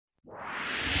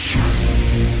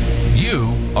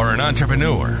you are an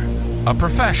entrepreneur, a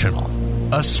professional,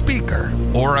 a speaker,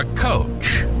 or a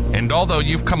coach, and although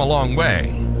you've come a long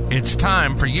way, it's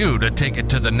time for you to take it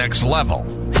to the next level.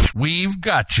 We've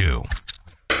got you.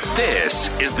 This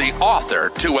is the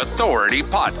Author to Authority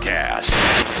podcast.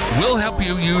 We'll help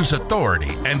you use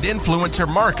authority and influencer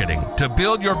marketing to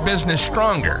build your business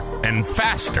stronger and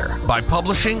faster by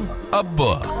publishing a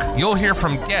book. You'll hear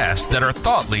from guests that are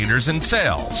thought leaders in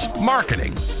sales,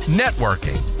 marketing,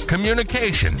 networking,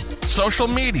 communication, social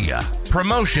media,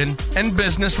 promotion, and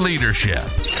business leadership.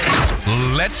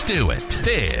 Let's do it.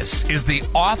 This is the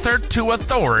Author to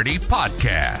Authority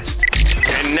podcast.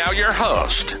 And now your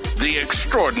host, the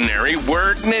extraordinary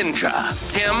word ninja,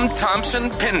 Kim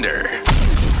Thompson-Pinder.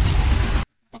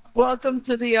 Welcome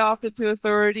to the Author to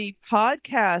Authority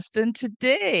podcast. And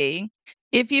today,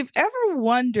 if you've ever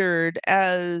wondered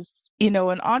as,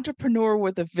 an entrepreneur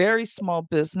with a very small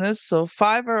business, so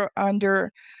 5 or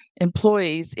under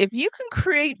employees, if you can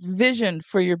create vision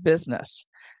for your business,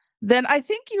 then I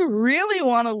think you really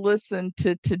want to listen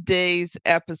to today's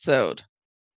episode.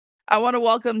 I want to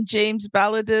welcome James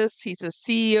Ballidis. He's a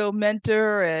CEO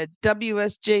mentor, a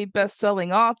WSJ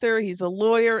best-selling author. He's a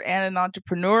lawyer and an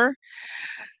entrepreneur.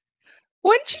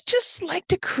 Wouldn't you just like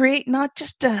to create not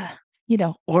just a,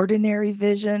 ordinary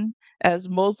vision, as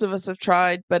most of us have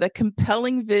tried, but a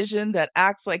compelling vision that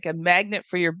acts like a magnet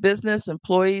for your business,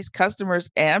 employees, customers,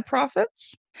 and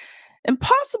profits?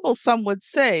 Impossible, some would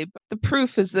say, but the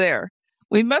proof is there.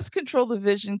 We must control the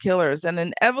vision killers, and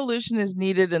an evolution is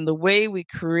needed in the way we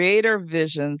create our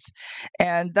visions.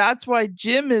 And that's why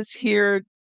James is here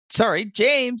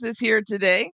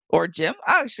today. Or Jim.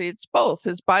 Actually, it's both.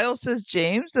 His bio says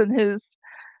James, and his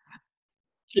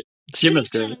Jim is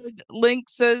good. Link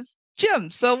says Jim.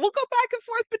 So we'll go back and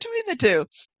forth between the two.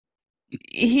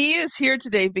 He is here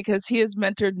today because he has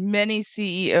mentored many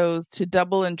CEOs to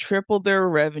double and triple their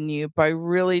revenue by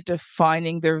really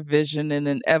defining their vision in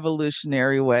an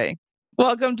evolutionary way.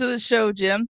 Welcome to the show,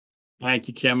 Jim. Thank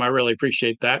you, Kim. I really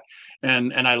appreciate that.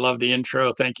 And I love the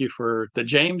intro. Thank you for the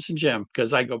James and Jim,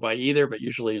 because I go by either, but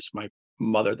usually it's my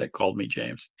mother that called me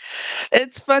James.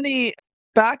 It's funny.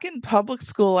 Back in public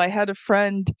school, I had a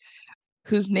friend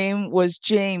whose name was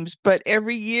James, but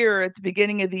every year at the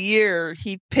beginning of the year,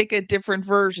 he'd pick a different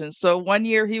version. So one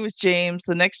year he was James,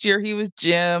 the next year he was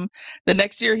Jim, the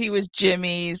next year he was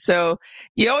Jimmy. So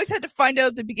you always had to find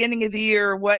out at the beginning of the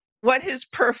year what his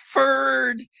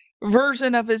preferred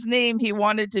version of his name he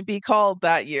wanted to be called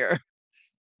that year.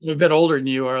 I'm a bit older than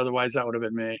you are, otherwise that would have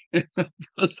been me.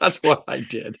 That's what I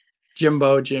did.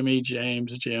 Jimbo, Jimmy,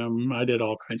 James, Jim. I did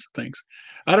all kinds of things.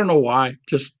 I don't know why.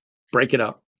 Just break it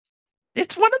up.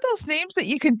 It's one of those names that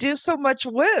you can do so much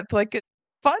with. Like, it's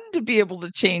fun to be able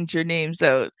to change your names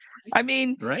out. I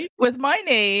mean, right? With my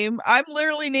name, I'm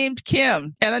literally named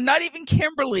Kim, and I'm not even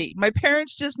Kimberly. My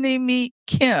parents just named me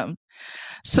Kim.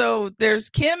 So there's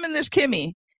Kim and there's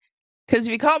Kimmy. Because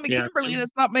if you call me Kimberly,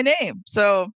 that's not my name.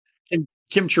 So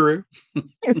Kim Chiru.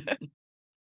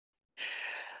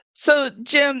 So,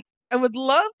 Jim, I would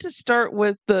love to start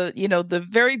with the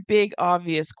very big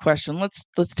obvious question.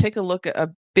 Let's take a look at a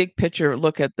big picture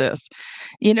look at this.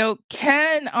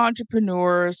 Can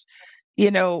entrepreneurs,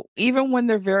 even when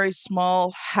they're very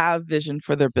small, have vision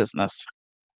for their business?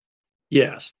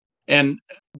 Yes. And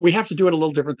we have to do it a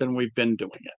little different than we've been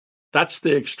doing it. That's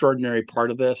the extraordinary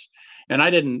part of this. And I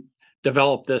didn't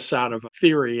develop this out of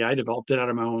theory. I developed it out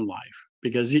of my own life,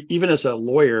 because even as a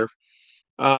lawyer,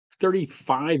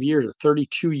 35 years,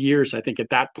 32 years, I think at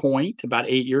that point, about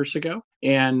 8 years ago.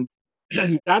 And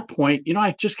at that point,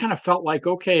 I just kind of felt like,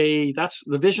 okay, that's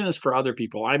the vision is for other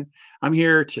people. I'm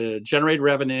here to generate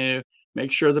revenue,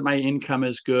 make sure that my income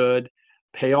is good,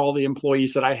 pay all the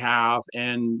employees that I have,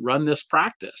 and run this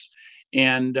practice.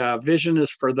 And vision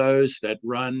is for those that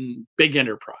run big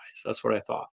enterprise. That's what I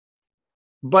thought.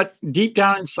 But deep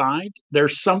down inside,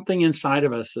 there's something inside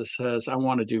of us that says, I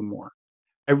want to do more.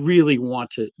 I really want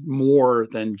to more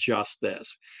than just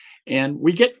this. And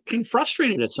we get kind of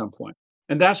frustrated at some point.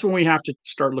 And that's when we have to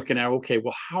start looking at, okay,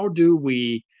 well, how do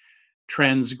we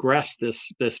transgress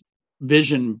this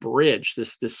vision bridge,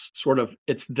 this sort of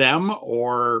it's them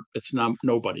or it's not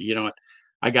nobody.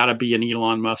 I got to be an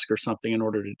Elon Musk or something in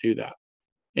order to do that.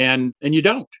 And you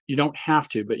don't have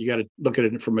to, but you got to look at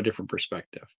it from a different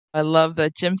perspective. I love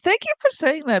that, Jim. Thank you for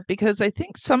saying that, because I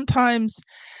think sometimes,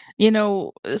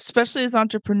 especially as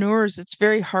entrepreneurs, it's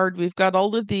very hard. We've got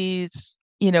all of these,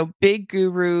 big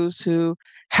gurus who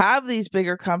have these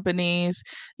bigger companies,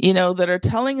 that are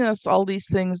telling us all these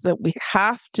things that we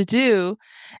have to do.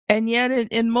 And yet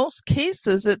in most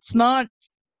cases, it's not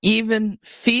even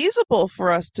feasible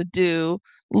for us to do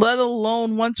let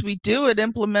alone once we do it,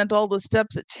 implement all the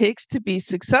steps it takes to be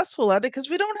successful at it, because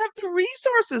we don't have the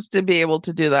resources to be able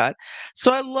to do that.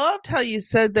 So I loved how you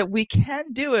said that we can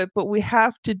do it, but we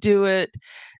have to do it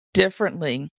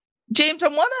differently. James, I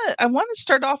want to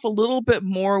start off a little bit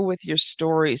more with your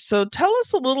story. So tell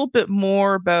us a little bit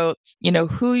more about,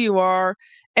 who you are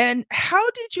and how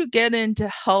did you get into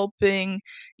helping,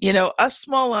 us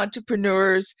small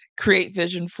entrepreneurs create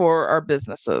vision for our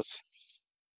businesses?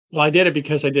 Well, I did it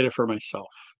because I did it for myself.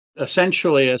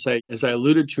 Essentially, as I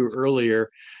alluded to earlier,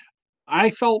 I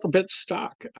felt a bit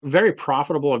stuck. Very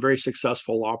profitable and very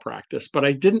successful law practice, but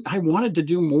I wanted to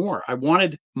do more. I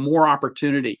wanted more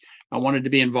opportunity. I wanted to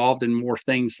be involved in more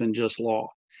things than just law.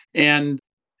 And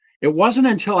it wasn't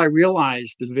until I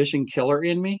realized the vision killer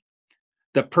in me,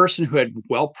 the person who had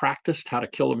well practiced how to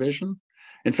kill a vision.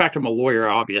 In fact, I'm a lawyer,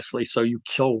 obviously, so you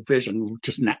kill vision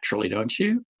just naturally, don't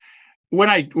you? When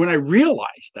I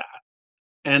realized that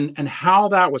and how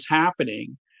that was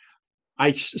happening,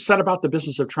 I set about the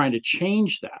business of trying to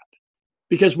change that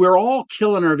because we're all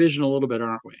killing our vision a little bit,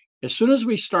 aren't we? As soon as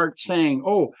we start saying,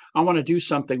 "Oh, I want to do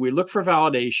something," we look for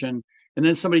validation, and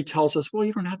then somebody tells us, "Well,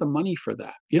 you don't have the money for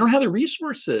that. You don't have the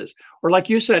resources," or like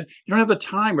you said, "You don't have the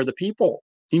time or the people."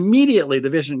 Immediately, the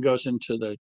vision goes into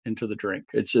the drink.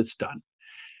 It's done,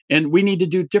 and we need to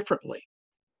do differently.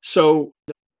 So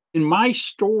in my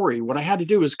story, what I had to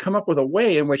do is come up with a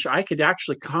way in which I could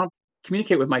actually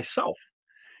communicate with myself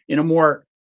in a more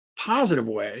positive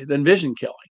way than vision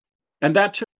killing. And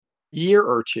that took a year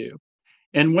or two.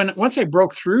 And once I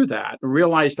broke through that and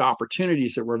realized the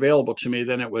opportunities that were available to me,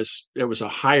 then it was a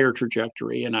higher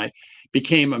trajectory. And I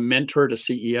became a mentor to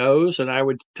CEOs. And I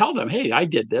would tell them, "Hey, I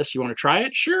did this. You want to try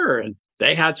it?" Sure. And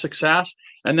they had success.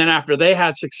 And then after they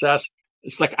had success,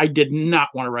 it's like I did not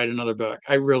want to write another book.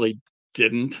 I really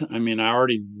didn't. I mean, I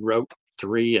already wrote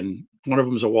three, and one of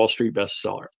them is a Wall Street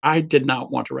bestseller. I did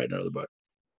not want to write another book.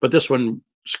 But this one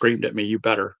screamed at me, you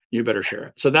better share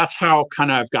it. So that's how kind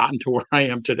of I've gotten to where I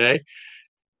am today,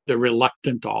 the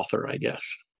reluctant author, I guess.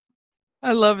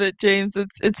 I love it, James.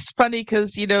 It's funny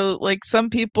because, like some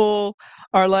people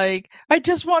are like, I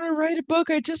just want to write a book.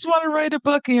 I just want to write a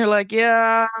book. And you're like,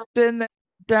 yeah, I've been there,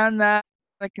 done that.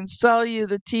 I can sell you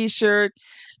the t-shirt.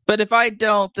 But if I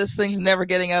don't, this thing's never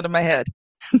getting out of my head.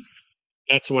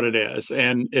 That's what it is.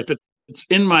 And if it's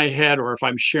in my head or if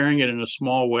I'm sharing it in a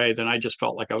small way, then I just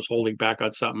felt like I was holding back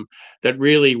on something that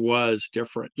really was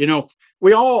different.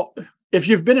 We all, if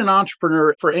you've been an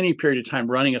entrepreneur for any period of time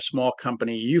running a small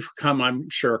company, you've come, I'm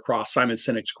sure, across Simon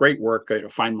Sinek's great work, to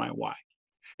Find My Why.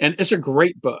 And it's a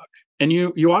great book. And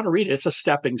you ought to read it. It's a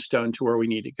stepping stone to where we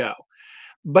need to go.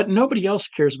 But nobody else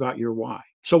cares about your why.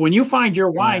 So when you find your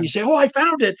why and you say, "Oh, I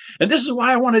found it, and this is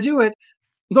why I want to do it,"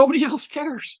 nobody else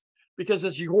cares because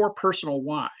it's your personal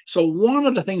why. So one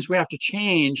of the things we have to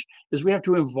change is we have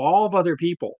to involve other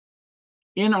people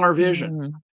in our vision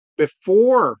Mm,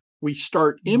 before we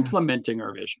start yeah. implementing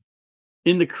our vision.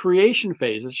 In the creation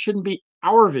phase, it shouldn't be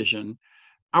our vision,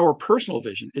 our personal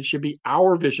vision. It should be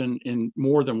our vision in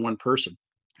more than one person.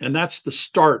 And that's the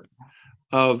start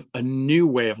of a new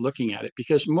way of looking at it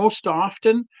because most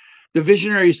often the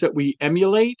visionaries that we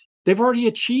emulate, they've already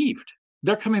achieved.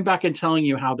 They're coming back and telling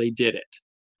you how they did it.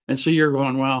 And so you're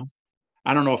going, "Well,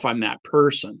 I don't know if I'm that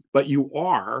person," but you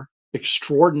are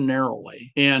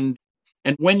extraordinarily. And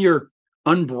when you're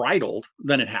unbridled,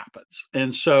 then it happens.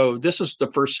 And so this is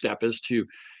the first step is to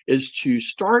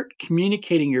start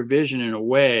communicating your vision in a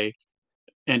way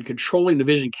and controlling the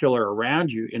vision killer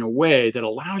around you in a way that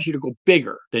allows you to go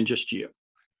bigger than just you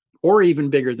or even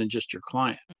bigger than just your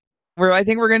client. I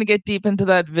think we're going to get deep into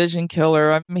that vision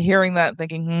killer. I'm hearing that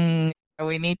thinking,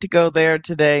 we need to go there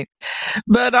today.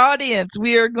 But audience,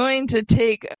 we are going to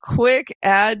take a quick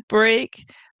ad break.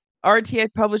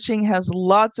 RTI Publishing has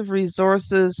lots of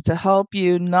resources to help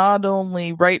you not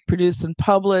only write, produce, and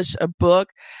publish a book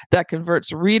that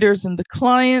converts readers into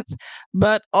clients,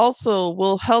 but also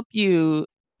will help you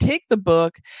take the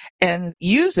book and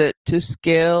use it to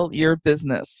scale your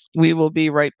business. We will be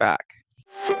right back.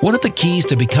 One of the keys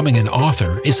to becoming an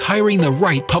author is hiring the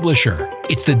right publisher.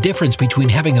 It's the difference between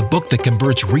having a book that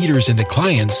converts readers into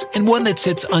clients and one that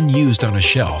sits unused on a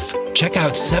shelf. Check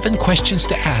out 7 questions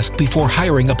to ask before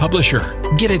hiring a publisher.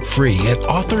 Get it free at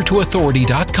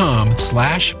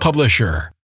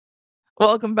authortoauthority.com/publisher.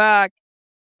 Welcome back.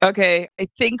 Okay, I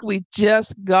think we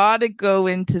just got to go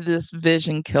into this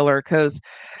vision killer because,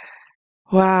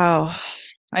 wow,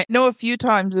 I know a few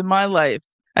times in my life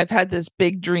I've had this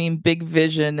big dream, big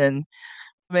vision, and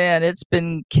man, it's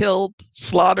been killed,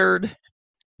 slaughtered,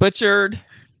 butchered,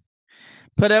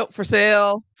 put out for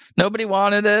sale. Nobody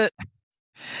wanted it.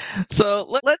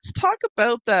 So let's talk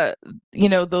about that,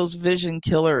 those vision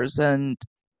killers and,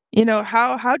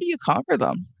 how do you conquer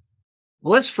them?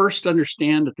 Well, let's first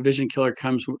understand that the vision killer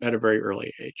comes at a very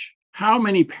early age. How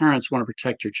many parents want to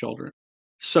protect your children?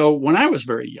 So when I was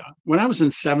very young, when I was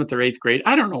in seventh or eighth grade,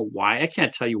 I don't know why. I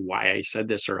can't tell you why I said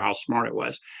this or how smart it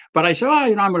was, but I said, oh,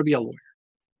 I'm going to be a lawyer.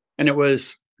 And it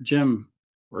was Jim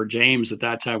or James at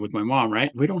that time with my mom,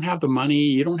 right? We don't have the money.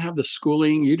 You don't have the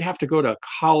schooling. You'd have to go to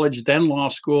college, then law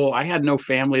school. I had no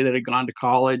family that had gone to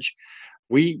college.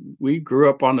 We grew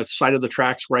up on the side of the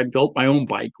tracks where I built my own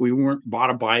bike. We weren't bought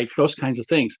a bike, those kinds of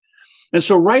things. And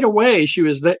so right away she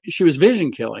was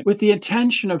vision killing with the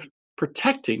intention of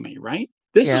protecting me, right?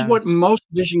 This is what Yes. most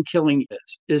vision killing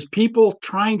is people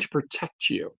trying to protect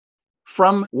you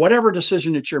from whatever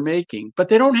decision that you're making, but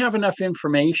they don't have enough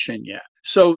information yet.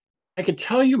 So I could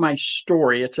tell you my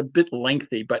story. It's a bit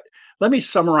lengthy, but let me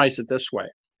summarize it this way.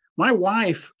 My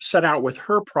wife set out with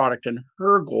her product and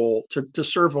her goal to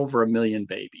serve over 1 million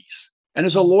babies. And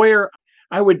as a lawyer,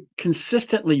 I would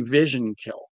consistently vision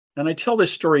kill. And I tell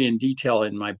this story in detail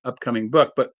in my upcoming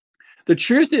book. But the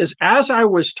truth is, as I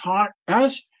was taught,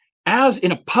 as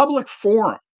in a public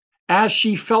forum, as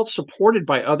she felt supported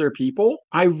by other people,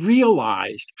 I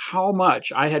realized how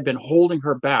much I had been holding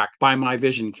her back by my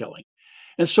vision killing.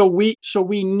 And so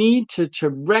we need to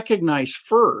recognize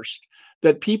first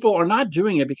that people are not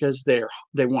doing it because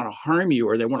they want to harm you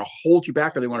or they want to hold you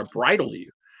back or they want to bridle you.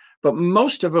 But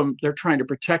most of them, they're trying to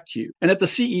protect you. And at the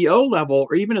CEO level,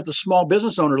 or even at the small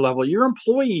business owner level, your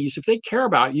employees, if they care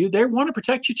about you, they want to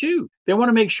protect you too. They want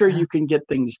to make sure you can get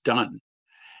things done.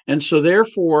 And so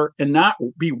therefore, and not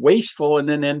be wasteful and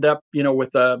then end up,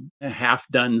 with a half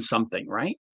done something,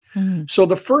 right? Mhm. So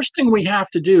the first thing we have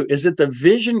to do is at the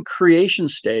vision creation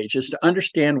stage is to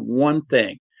understand one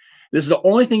thing. This is the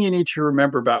only thing you need to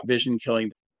remember about vision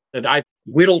killing that I've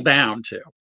whittled down to.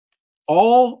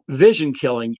 All vision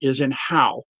killing is in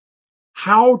how.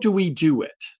 How do we do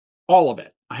it? All of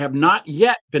it.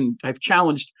 I've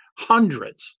challenged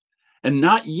hundreds and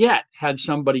not yet had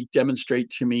somebody demonstrate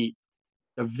to me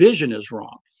the vision is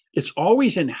wrong. It's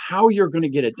always in how you're going to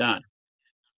get it done.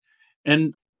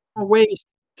 And more ways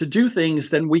to do things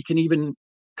than we can even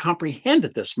comprehend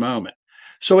at this moment.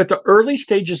 So at the early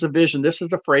stages of vision, this is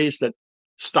the phrase that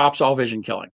stops all vision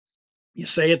killing. You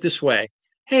say it this way: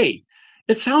 hey,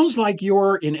 it sounds like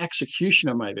you're in execution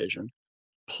of my vision.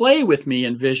 Play with me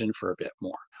in vision for a bit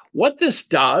more. What this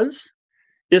does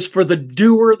is for the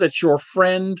doer that's your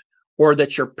friend or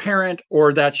that's your parent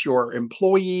or that's your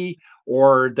employee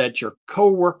or that's your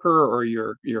coworker or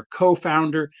your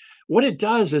co-founder, what it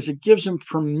does is it gives them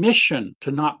permission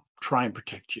to not try and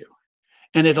protect you.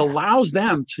 And it allows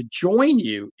them to join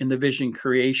you in the vision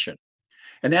creation.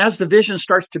 And as the vision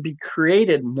starts to be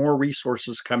created, more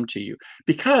resources come to you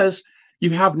because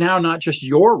you have now not just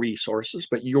your resources,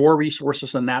 but your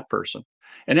resources and that person.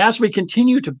 And as we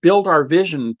continue to build our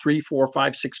vision, 3, 4,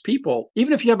 5, 6 people,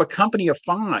 even if you have a company of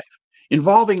 5,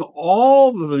 involving all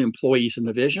of the employees in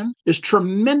the vision is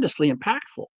tremendously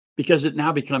impactful because it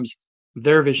now becomes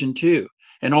their vision too.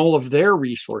 And all of their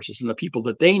resources and the people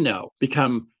that they know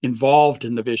become involved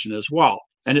in the vision as well.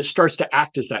 And it starts to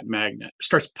act as that magnet,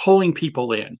 starts pulling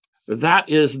people in. That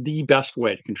is the best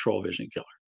way to control vision killer.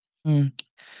 Mm.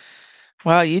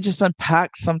 Wow, you just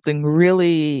unpacked something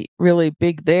really, really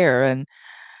big there. And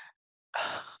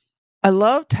I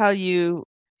loved how you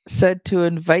said to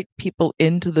invite people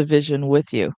into the vision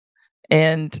with you.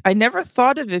 And I never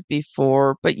thought of it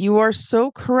before, but you are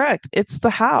so correct. It's the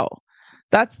how.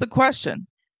 That's the question.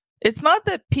 It's not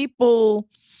that people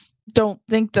don't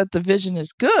think that the vision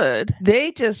is good.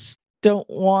 They just don't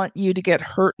want you to get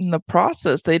hurt in the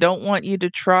process. They don't want you to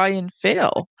try and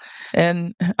fail.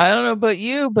 And I don't know about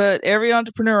you, but every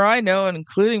entrepreneur I know, and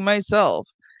including myself,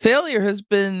 failure has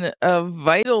been a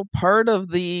vital part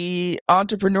of the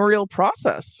entrepreneurial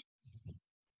process.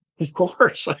 Of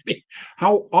course. I mean,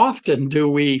 how often do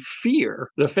we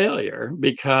fear the failure?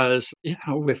 Because,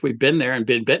 if we've been there and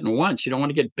been bitten once, you don't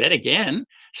want to get bit again.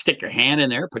 Stick your hand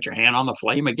in there, put your hand on the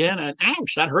flame again. And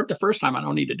ouch, that hurt the first time. I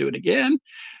don't need to do it again.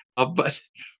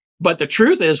 But the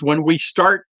truth is, when we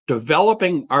start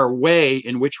developing our way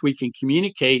in which we can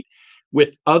communicate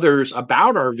with others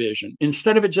about our vision,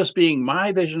 instead of it just being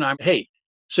my vision,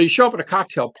 so you show up at a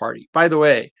cocktail party. By the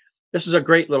way, this is a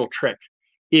great little trick.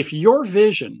 If your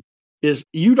vision is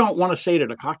you don't want to say it at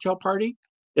a cocktail party,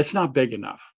 it's not big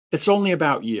enough. It's only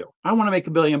about you. I want to make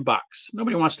 $1 million.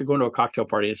 Nobody wants to go into a cocktail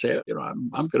party and say, I'm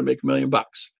going to make $1 million.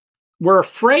 We're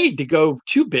afraid to go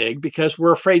too big because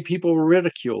we're afraid people will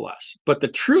ridicule us. But the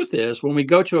truth is, when we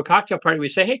go to a cocktail party, we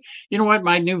say, hey, you know what?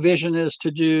 My new vision is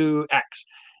to do X.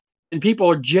 and people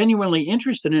are genuinely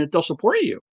interested in it, they'll support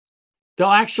you. They'll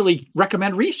actually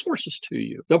recommend resources to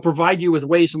you. They'll provide you with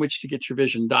ways in which to get your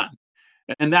vision done.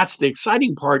 And that's the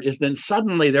exciting part, is then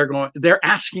suddenly they're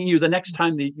asking you the next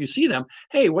time that you see them,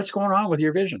 hey, what's going on with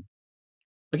your vision?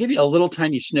 I'll give you a little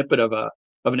tiny snippet of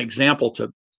an example to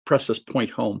press this point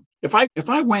home. If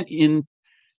I went in,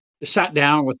 sat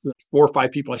down with 4 or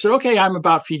 5 people, I said, okay, I'm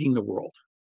about feeding the world.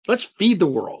 Let's feed the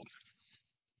world.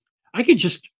 I could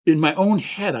just, in my own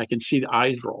head, I can see the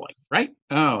eyes rolling, right?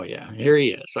 Oh yeah, here he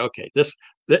is. Okay,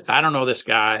 I don't know this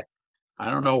guy. I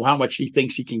don't know how much he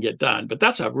thinks he can get done, but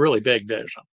that's a really big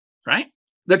vision, right?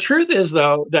 The truth is,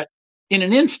 though, that in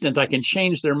an instant, I can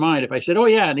change their mind. If I said, oh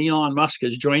yeah, and Elon Musk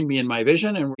has joined me in my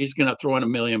vision, and he's going to throw in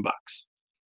 $1 million.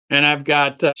 And I've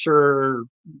got Sir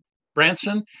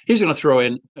Branson, he's going to throw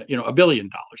in, $1 billion.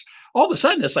 All of a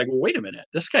sudden, it's like, well, wait a minute,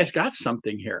 this guy's got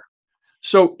something here.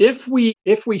 So if we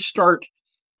start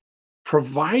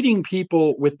providing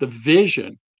people with the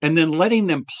vision and then letting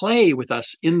them play with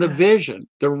us in the vision,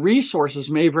 the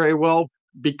resources may very well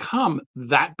become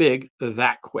that big,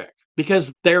 that quick,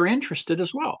 because they're interested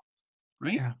as well,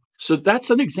 right? Yeah. So that's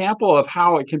an example of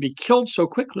how it can be killed so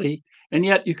quickly, and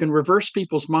yet you can reverse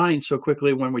people's minds so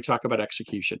quickly when we talk about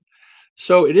execution.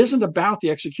 So it isn't about the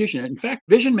execution. In fact,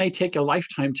 vision may take a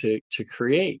lifetime to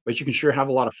create, but you can sure have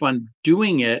a lot of fun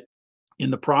doing it in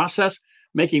the process,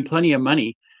 making plenty of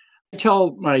money. I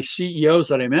tell my CEOs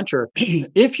that I mentor,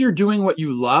 if you're doing what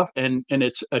you love and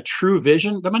it's a true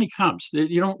vision, the money comes.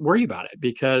 You don't worry about it,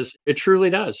 because it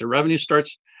truly does. The revenue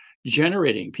starts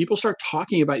generating. People start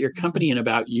talking about your company and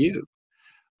about you,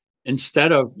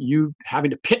 instead of you having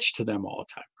to pitch to them all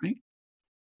the time, right?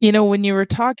 When you were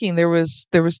talking, there was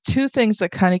 2 things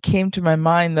that kind of came to my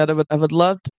mind that I would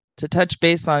love to touch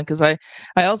base on, because I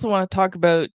also want to talk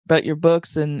about your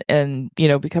books and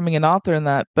becoming an author in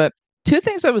that. But 2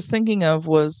 things I was thinking of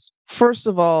was, first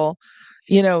of all,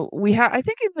 I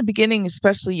think in the beginning,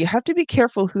 especially, you have to be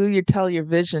careful who you tell your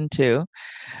vision to.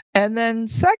 And then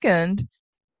second,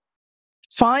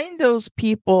 find those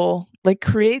people, like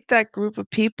create that group of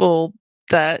people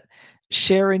that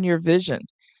share in your vision.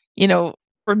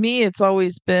 For me, it's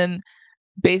always been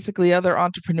basically other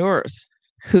entrepreneurs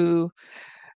who,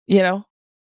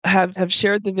 have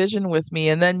shared the vision with me.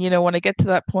 And then, when I get to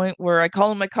that point where I call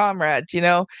them my comrades,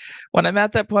 when I'm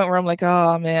at that point where I'm like,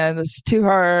 oh man, this is too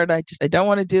hard. I don't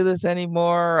want to do this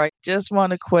anymore. I just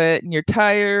want to quit. And you're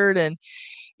tired, and,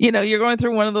 you're going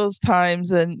through one of those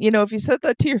times. And, if you said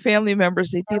that to your family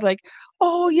members, they'd be like,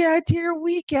 oh yeah, dear,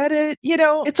 we get it.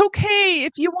 It's okay.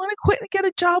 If you want to quit and get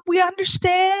a job, we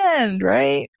understand.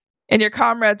 Right. And your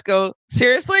comrades go,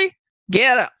 seriously,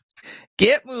 get up.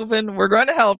 Get moving. We're going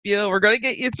to help you. We're going to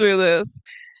get you through this.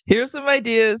 Here's some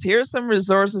ideas. Here's some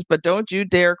resources, but don't you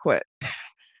dare quit.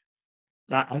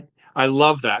 I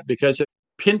love that, because it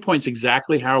pinpoints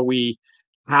exactly how we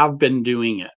have been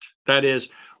doing it. That is,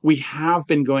 we have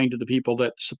been going to the people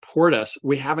that support us.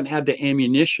 We haven't had the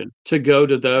ammunition to go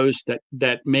to those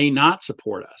that may not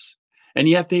support us. And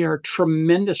yet they are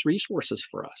tremendous resources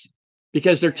for us,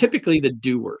 because they're typically the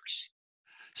doers.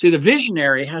 See, the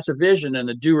visionary has a vision and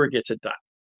the doer gets it done.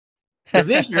 The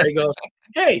visionary goes,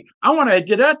 hey, I want to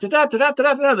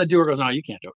da-da-da-da-da-da-da-da. The doer goes, oh, you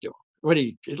can't do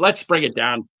it. Let's bring it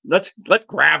down. Let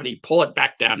gravity pull it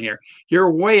back down here.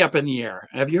 You're way up in the air.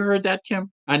 Have you heard that,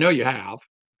 Kim? I know you have.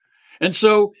 And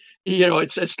so,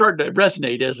 it's starting to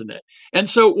resonate, isn't it? And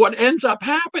so what ends up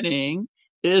happening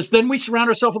is then we surround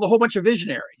ourselves with a whole bunch of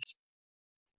visionaries,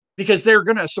 because they're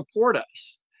going to support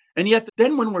us. And yet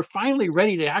then when we're finally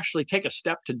ready to actually take a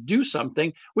step to do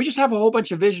something, we just have a whole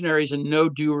bunch of visionaries and no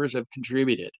doers have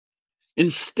contributed.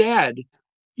 Instead,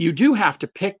 you do have to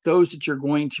pick those that you're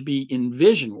going to be in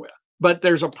vision with. But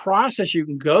there's a process you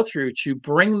can go through to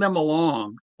bring them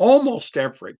along, almost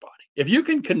everybody. If you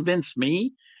can convince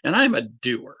me, and I'm a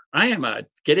doer, I am a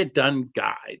get it done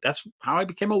guy. That's how I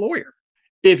became a lawyer.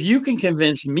 If you can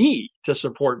convince me to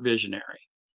support visionary,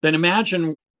 then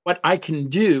imagine what I can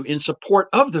do in support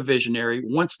of the visionary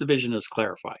once the vision is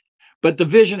clarified. But the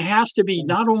vision has to be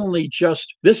not only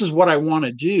just, this is what I want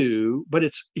to do, but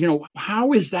it's,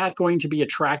 how is that going to be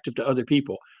attractive to other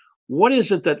people? What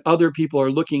is it that other people are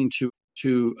looking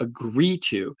to agree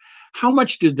to? How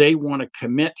much do they want to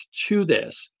commit to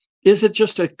this? Is it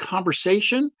just a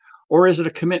conversation, or is it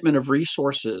a commitment of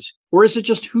resources, or is it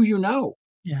just who you know?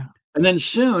 Yeah. And then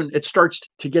soon it starts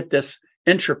to get this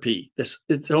entropy,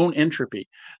 its own entropy.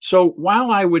 So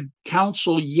while I would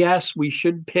counsel, yes, we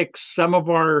should pick some of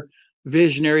our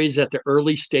visionaries at the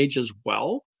early stage as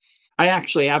well, I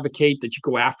actually advocate that you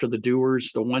go after the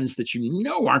doers, the ones that you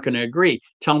know aren't going to agree.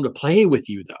 Tell them to play with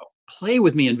you, though. Play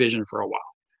with me in vision for a while.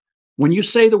 When you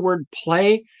say the word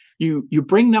play, You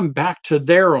bring them back to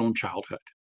their own childhood.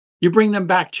 You bring them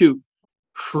back to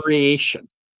creation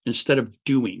instead of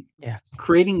doing. Yeah.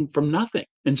 Creating from nothing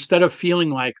instead of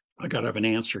feeling like I got to have an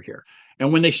answer here.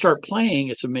 And when they start playing,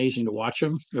 it's amazing to watch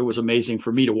them. It was amazing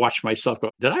for me to watch myself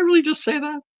go, did I really just say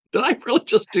that? Did I really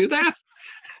just do that?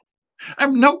 I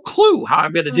have no clue how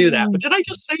I'm going to do that. But did I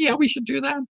just say, yeah, we should do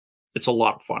that? It's a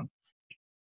lot of fun.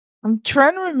 I'm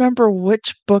trying to remember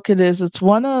which book it is. It's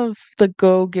one of the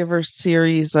Go Giver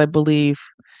series, I believe.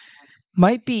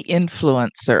 Might be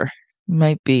Influencer.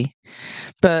 Might be.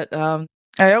 But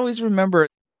I always remember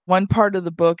one part of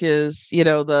the book is,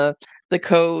 the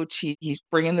coach, he's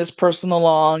bringing this person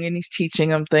along and he's teaching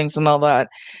them things and all that.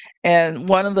 And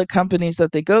one of the companies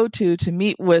that they go to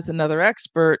meet with another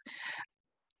expert,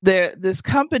 this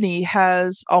company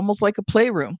has almost like a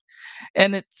playroom,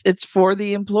 and it's for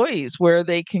the employees where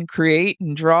they can create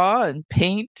and draw and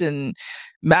paint and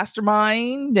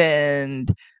mastermind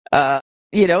and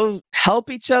help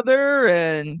each other,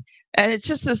 and it's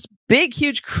just this big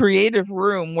huge creative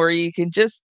room where you can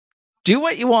just do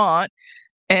what you want.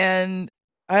 And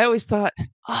I always thought,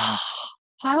 oh,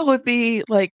 that would be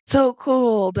like so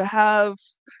cool to have,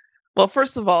 well,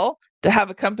 first of all, to have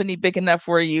a company big enough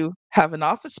where you have an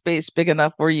office space big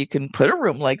enough where you can put a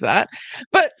room like that.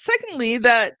 But secondly,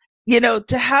 that,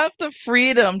 to have the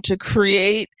freedom to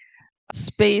create a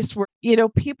space where,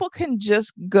 people can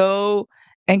just go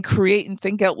and create and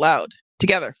think out loud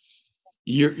together.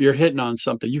 You're hitting on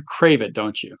something. You crave it,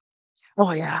 don't you?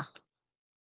 Oh, yeah.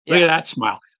 Look at that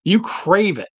smile. You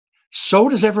crave it. So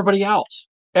does everybody else.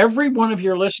 Every one of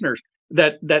your listeners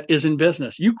that is in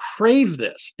business, you crave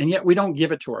this, and yet we don't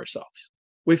give it to ourselves.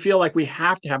 We feel like we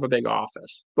have to have a big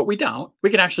office, but we don't. We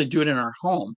can actually do it in our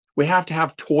home. We have to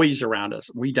have toys around us.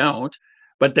 We don't,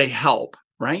 but they help,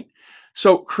 right?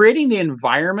 So creating the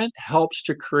environment helps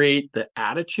to create the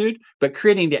attitude, but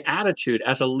creating the attitude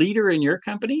as a leader in your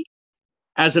company,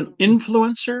 as an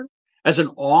influencer, as an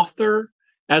author,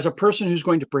 as a person who's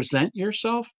going to present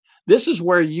yourself, this is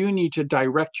where you need to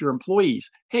direct your employees.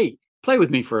 Hey, play with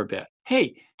me for a bit.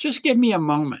 Hey, just give me a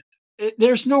moment.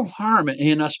 There's no harm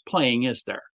in us playing, is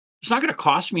there? It's not going to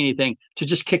cost me anything to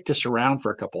just kick this around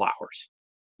for a couple hours.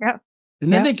 Yeah.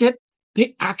 And then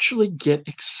they actually get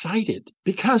excited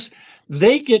because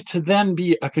they get to then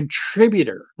be a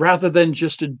contributor rather than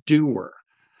just a doer.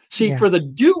 See, for the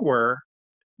doer,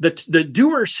 the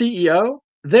doer CEO,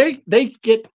 they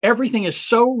get everything is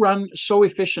so run so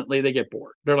efficiently, they get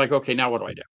bored. They're like, okay, now what do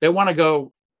I do? They want to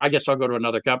go, I guess I'll go to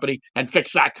another company and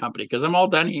fix that company because I'm all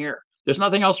done here. There's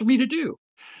nothing else for me to do.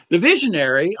 The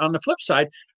visionary, on the flip side,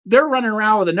 they're running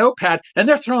around with a notepad and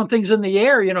they're throwing things in the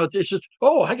air. It's just,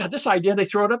 oh, I got this idea. They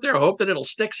throw it up there, hope that it'll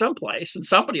stick someplace and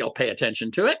somebody will pay attention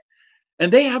to it.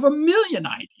 And they have a million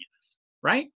ideas,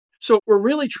 right? So what we're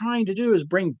really trying to do is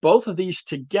bring both of these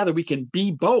together. We can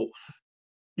be both.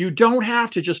 You don't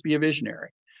have to just be a visionary,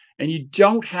 and you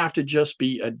don't have to just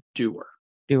be a doer.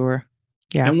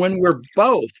 Yeah. And when we're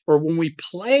both, or when we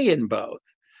play in both,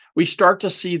 we start to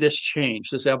see this change,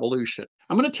 this evolution.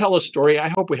 I'm going to tell a story. I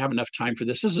hope we have enough time for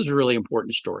this. This is a really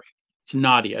important story. It's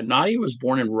Nadia. Nadia was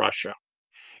born in Russia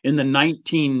in the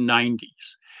 1990s.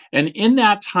 And in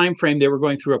that time frame, they were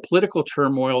going through a political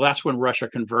turmoil. That's when Russia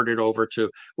converted over to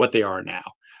what they are now,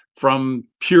 from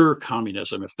pure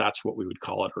communism, if that's what we would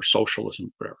call it, or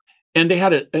socialism, whatever. And they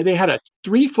had a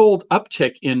threefold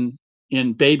uptick in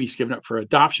babies given up for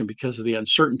adoption because of the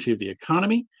uncertainty of the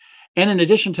economy. And in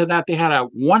addition to that, they had a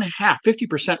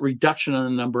 50% reduction in the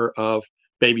number of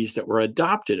babies that were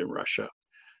adopted in Russia.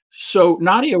 So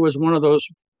Nadia was one of those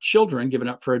children given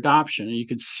up for adoption. And you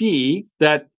could see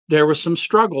that there was some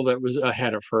struggle that was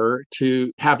ahead of her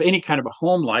to have any kind of a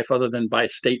home life other than by a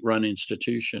state-run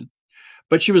institution.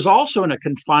 But she was also in a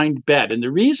confined bed. And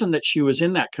the reason that she was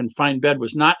in that confined bed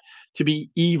was not to be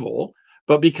evil,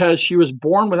 but because she was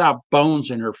born without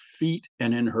bones in her feet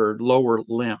and in her lower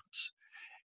limbs.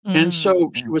 And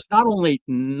so she was not only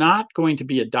not going to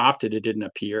be adopted, it didn't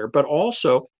appear, but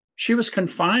also she was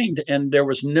confined and there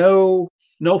was no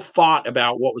thought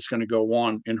about what was going to go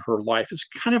on in her life. It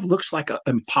kind of looks like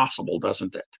impossible,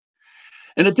 doesn't it?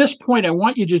 And at this point, I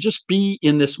want you to just be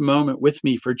in this moment with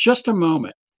me for just a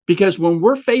moment, because when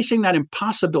we're facing that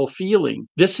impossible feeling,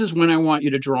 this is when I want you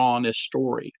to draw on this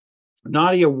story.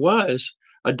 Nadia was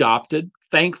adopted,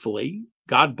 thankfully,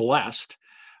 God blessed,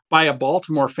 by a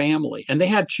Baltimore family. And they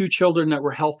had two children that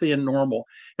were healthy and normal.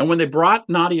 And when they brought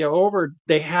Nadia over,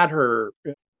 they had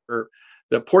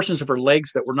the portions of her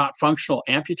legs that were not functional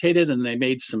amputated, and they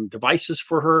made some devices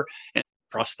for her and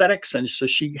prosthetics. And so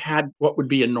she had what would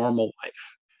be a normal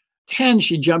life. 10,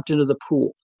 she jumped into the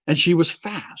pool and she was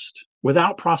fast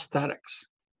without prosthetics.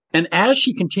 And as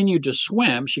she continued to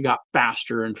swim, she got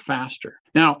faster and faster.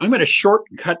 Now, I'm going to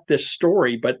shortcut this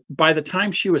story, but by the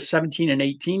time she was 17 and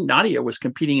 18, Nadia was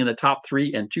competing in the top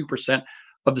 3 and 2%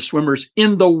 of the swimmers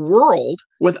in the world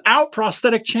without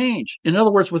prosthetic change. In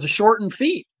other words, with a shortened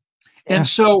feet. Yeah. And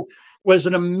so was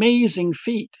an amazing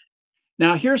feat.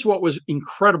 Now, here's what was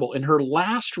incredible. In her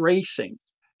last racing,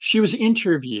 she was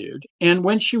interviewed. And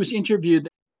when she was interviewed,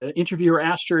 the interviewer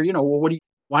asked her, well,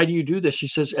 why do you do this? She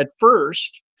says, at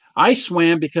first, I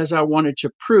swam because I wanted to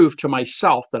prove to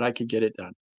myself that I could get it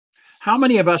done. How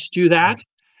many of us do that?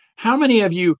 How many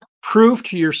of you prove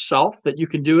to yourself that you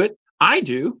can do it? I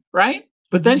do, right?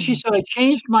 But then she said, I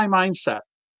changed my mindset.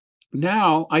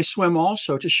 Now I swim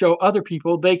also to show other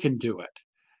people they can do it.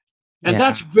 And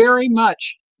that's very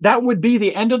much, that would be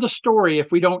the end of the story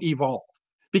if we don't evolve.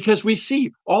 Because we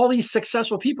see all these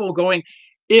successful people going,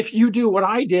 if you do what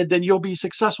I did, then you'll be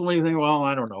successful. And you think, well,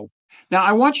 I don't know. Now,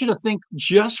 I want you to think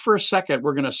just for a second,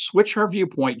 we're going to switch our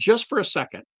viewpoint just for a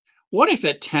second. What if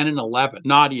at 10 and 11,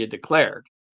 Nadia declared,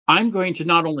 I'm going to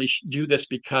not only do this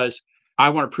because I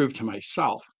want to prove to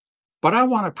myself, but I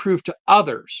want to prove to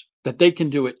others that they can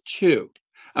do it too.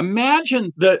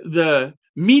 Imagine the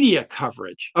media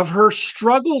coverage of her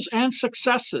struggles and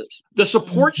successes, the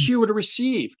support she would have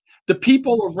received, the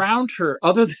people around her,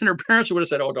 other than her parents, who would have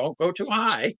said, oh, don't go too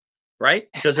high, right?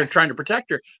 Because they're trying to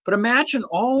protect her. But imagine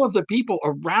all of the people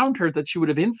around her that she would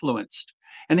have influenced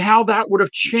and how that would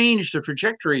have changed the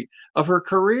trajectory of her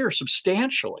career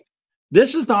substantially.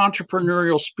 This is the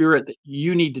entrepreneurial spirit that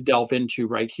you need to delve into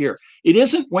right here. It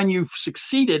isn't when you've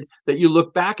succeeded that you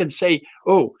look back and say,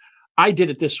 oh, I did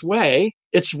it this way.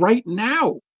 It's right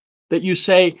now that you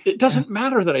say, it doesn't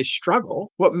matter that I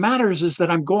struggle. What matters is that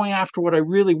I'm going after what I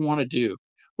really want to do,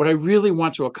 what I really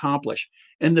want to accomplish.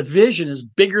 And the vision is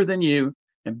bigger than you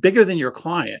and bigger than your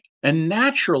client. And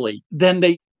naturally, then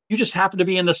you just happen to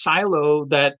be in the silo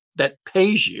that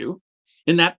pays you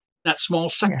in that small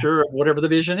sector of whatever the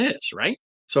vision is, right?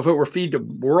 So if it were Feed the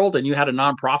World and you had a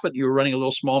nonprofit, you were running a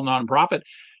little small nonprofit,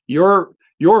 your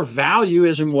value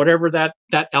is in whatever that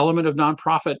element of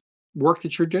nonprofit work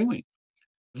that you're doing.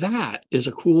 That is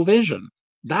a cool vision.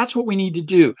 That's what we need to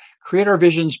do. Create our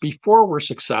visions before we're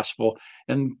successful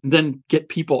and then get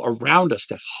people around us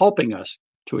to helping us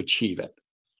to achieve it.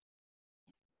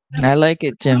 I like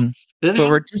it, Jim. But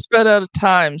we're just about out of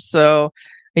time. So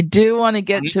I do want to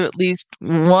get to at least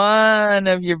one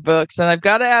of your books. And I've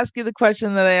got to ask you the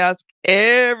question that I ask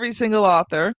every single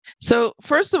author. So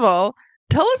first of all,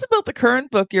 tell us about the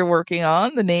current book you're working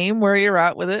on, the name, where you're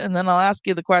at with it, and then I'll ask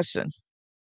you the question.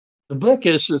 The book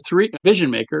is Vision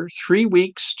Maker, 3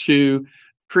 weeks to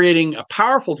creating a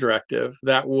powerful directive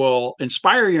that will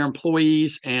inspire your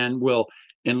employees and will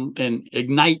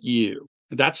ignite you.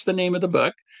 That's the name of the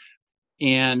book.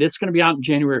 And it's going to be out in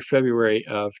January, February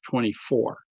of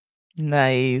 24.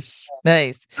 Nice.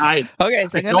 Okay, so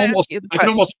I can almost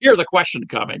hear the question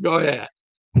coming. Go ahead.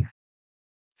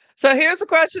 So here's the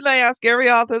question I ask every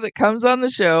author that comes on the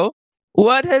show.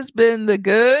 What has been the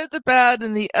good, the bad,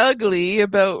 and the ugly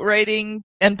about writing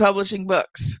and publishing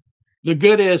books? The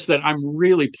good is that I'm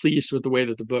really pleased with the way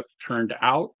that the book turned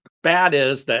out. Bad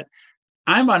is that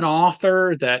I'm an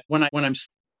author that when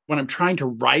I'm trying to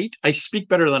write, I speak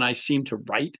better than I seem to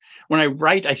write. When I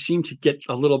write, I seem to get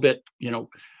a little bit,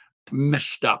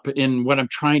 messed up in what I'm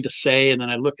trying to say. And then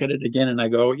I look at it again and I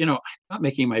go, I'm not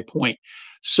making my point.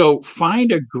 So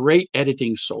find a great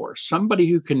editing source, somebody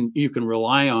you can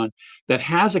rely on that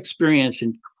has experience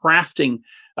in crafting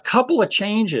a couple of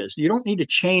changes. You don't need to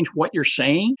change what you're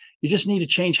saying. You just need to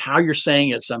change how you're saying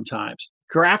it sometimes.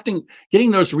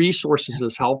 Getting those resources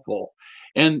is helpful.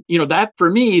 And, that for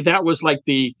me, that was like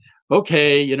all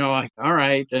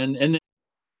right. And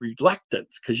reluctant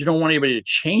because you don't want anybody to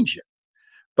change it.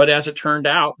 But as it turned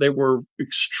out, they were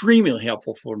extremely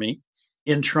helpful for me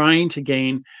in trying to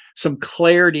gain some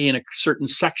clarity in certain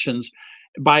sections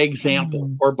by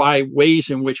example or by ways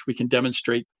in which we can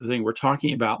demonstrate the thing we're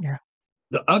talking about. Yeah.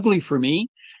 The ugly for me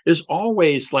is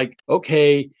always like,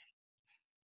 okay,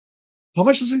 how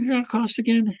much is it going to cost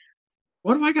again?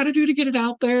 What do I got to do to get it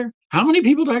out there? How many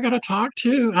people do I got to talk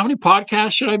to? How many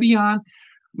podcasts should I be on?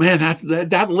 Man,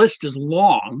 that list is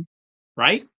long,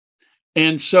 right?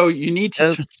 And so you need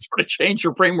to sort of change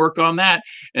your framework on that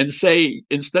and say,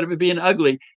 instead of it being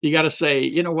ugly, you got to say,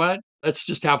 you know what? Let's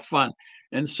just have fun.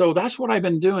 And so that's what I've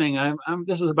been doing.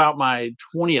 This is about my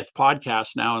 20th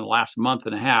podcast now in the last month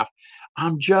and a half.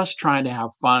 I'm just trying to have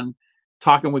fun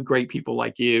talking with great people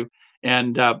like you.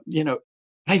 And,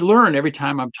 I learn every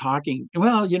time I'm talking,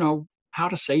 how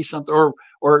to say something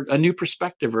or a new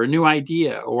perspective or a new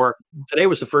idea. Or today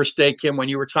was the first day, Kim, when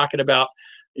you were talking about,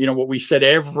 what we said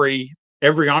every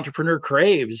every entrepreneur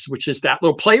craves, which is that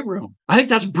little playroom. I think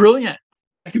that's brilliant.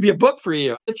 It could be a book for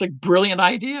you. It's a brilliant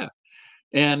idea.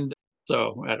 And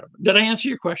so, I don't know. Did I answer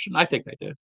your question? I think I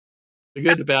did. The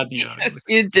good, the bad, and the ugly. Yes,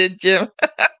 you did, Jim.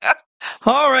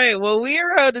 All right. Well, we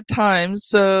are out of time.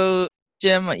 So,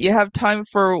 Jim, you have time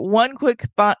for one quick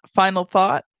final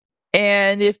thought.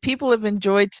 And if people have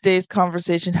enjoyed today's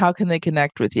conversation, how can they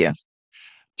connect with you?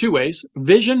 2 ways.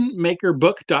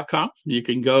 Visionmakerbook.com. You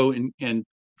can go and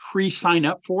pre-sign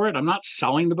up for it. I'm not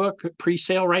selling the book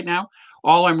pre-sale right now.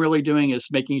 All I'm really doing is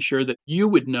making sure that you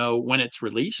would know when it's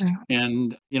released.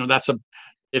 And,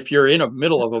 if you're in the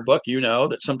middle of a book,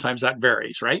 that sometimes that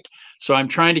varies, right? So I'm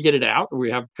trying to get it out.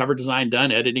 We have cover design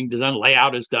done, editing done,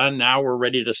 layout is done. Now we're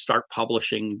ready to start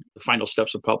publishing, the final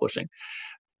steps of publishing.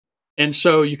 And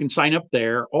so you can sign up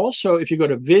there. Also, if you go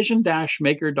to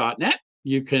vision-maker.net,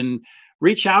 you can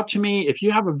reach out to me. If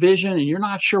you have a vision and you're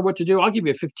not sure what to do, I'll give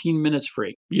you 15 minutes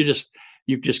free. You just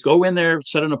go in there,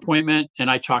 set an appointment, and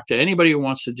I talk to anybody who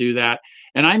wants to do that.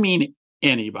 And I mean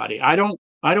anybody. I don't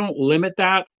limit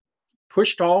that.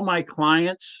 Pushed all my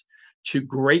clients to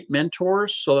great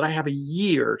mentors so that I have a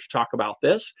year to talk about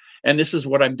this. And this is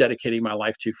what I'm dedicating my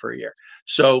life to for a year.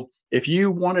 So if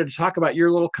you wanted to talk about your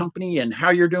little company and how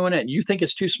you're doing it and you think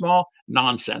it's too small,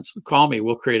 nonsense. Call me.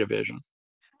 We'll create a vision.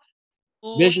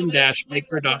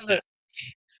 Vision-maker.net.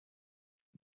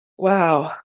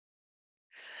 Wow.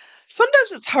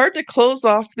 Sometimes it's hard to close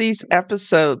off these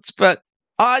episodes, but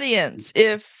audience,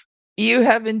 if you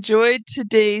have enjoyed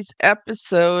today's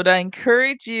episode, I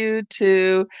encourage you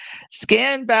to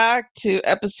scan back to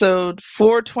episode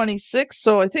 426.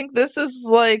 So I think this is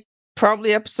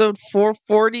probably episode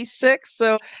 446.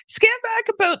 So scan back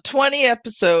about 20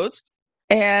 episodes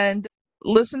and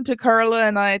listen to Carla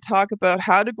and I talk about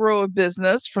how to grow a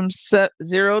business from 0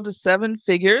 to 7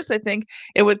 figures. I think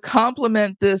it would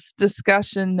complement this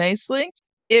discussion nicely.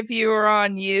 If you are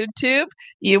on YouTube,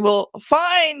 you will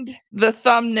find the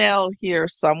thumbnail here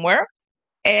somewhere.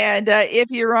 And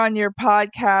if you're on your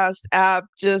podcast app,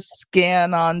 just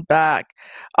scan on back.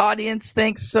 Audience,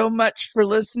 thanks so much for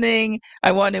listening.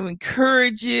 I want to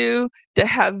encourage you to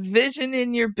have vision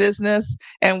in your business,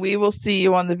 and we will see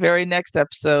you on the very next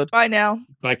episode. Bye now.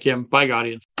 Bye, Kim. Bye,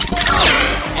 audience.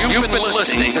 You've been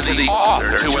listening to the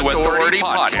Author to Authority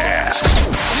podcast.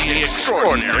 The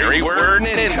extraordinary word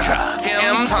ninja,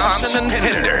 Kim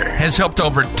Thompson-Pinder, has helped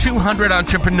over 200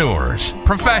 entrepreneurs,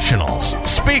 professionals,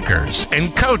 speakers,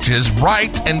 and coaches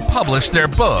write and publish their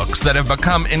books that have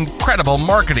become incredible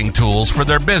marketing tools for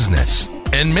their business.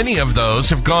 And many of those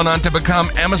have gone on to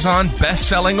become Amazon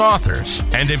best-selling authors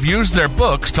and have used their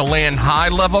books to land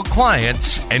high-level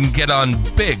clients and get on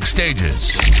big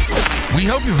stages. We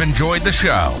hope you've enjoyed the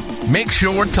show. Make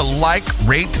sure to like,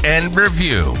 rate, and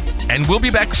review. And we'll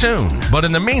be back soon. But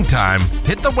in the meantime,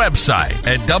 hit the website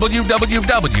at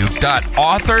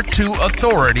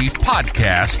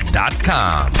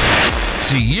www.authortoauthoritypodcast.com.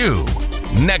 See you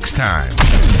next time.